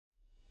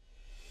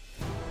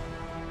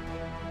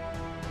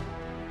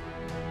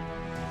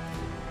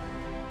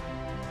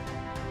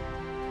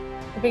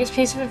The biggest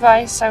piece of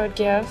advice I would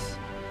give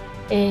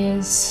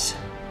is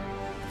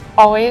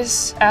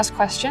always ask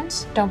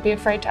questions. Don't be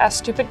afraid to ask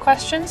stupid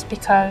questions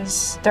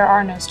because there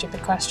are no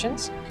stupid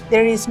questions.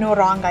 There is no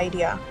wrong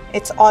idea.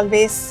 It's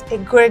always a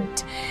good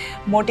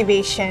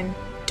motivation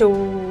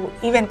to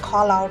even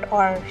call out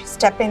or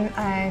step in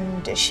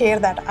and share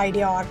that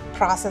idea or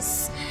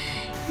process.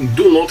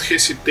 Do not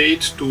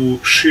hesitate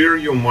to share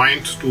your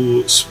mind,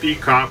 to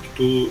speak up,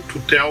 to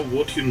tell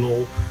what you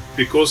know,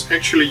 because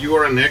actually you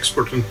are an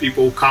expert and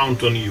people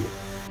count on you.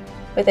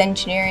 With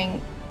engineering,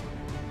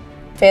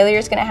 failure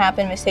is going to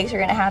happen, mistakes are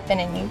going to happen,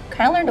 and you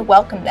kind of learn to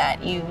welcome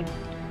that. You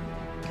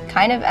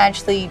kind of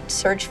actually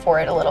search for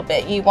it a little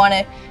bit. You want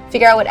to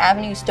figure out what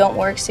avenues don't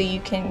work so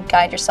you can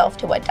guide yourself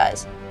to what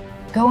does.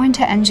 Go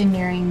into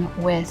engineering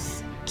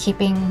with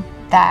keeping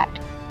that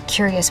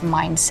curious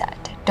mindset.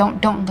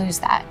 Don't lose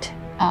that.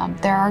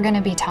 There are going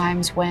to be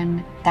times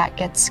when that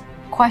gets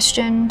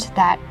questioned,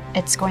 that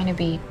it's going to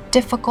be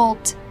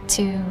difficult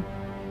to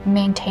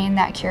maintain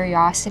that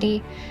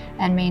curiosity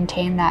and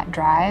maintain that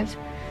drive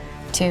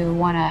to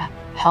want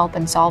to help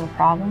and solve a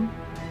problem.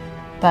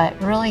 But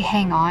really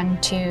hang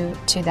on to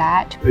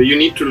that. You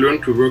need to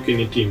learn to work in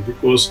a team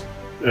because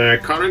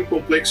current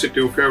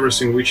complexity of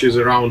everything which is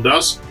around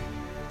us,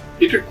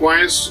 it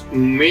requires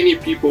many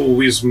people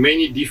with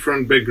many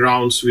different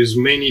backgrounds, with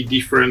many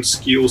different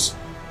skills,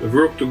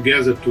 work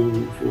together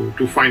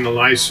to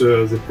finalize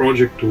the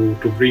project,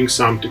 to bring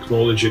some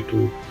technology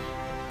to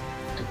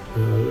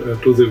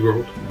the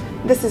world.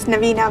 This is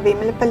Navina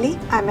Vemalapalli.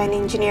 I'm an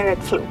engineer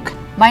at Fluke.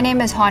 My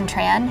name is Han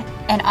Tran,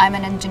 and I'm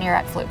an engineer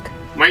at Fluke.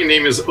 My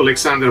name is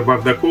Alexander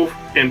Bardakov,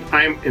 and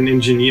I'm an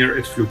engineer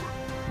at Fluke.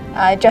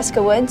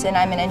 Jessica Woods, and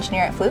I'm an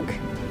engineer at Fluke.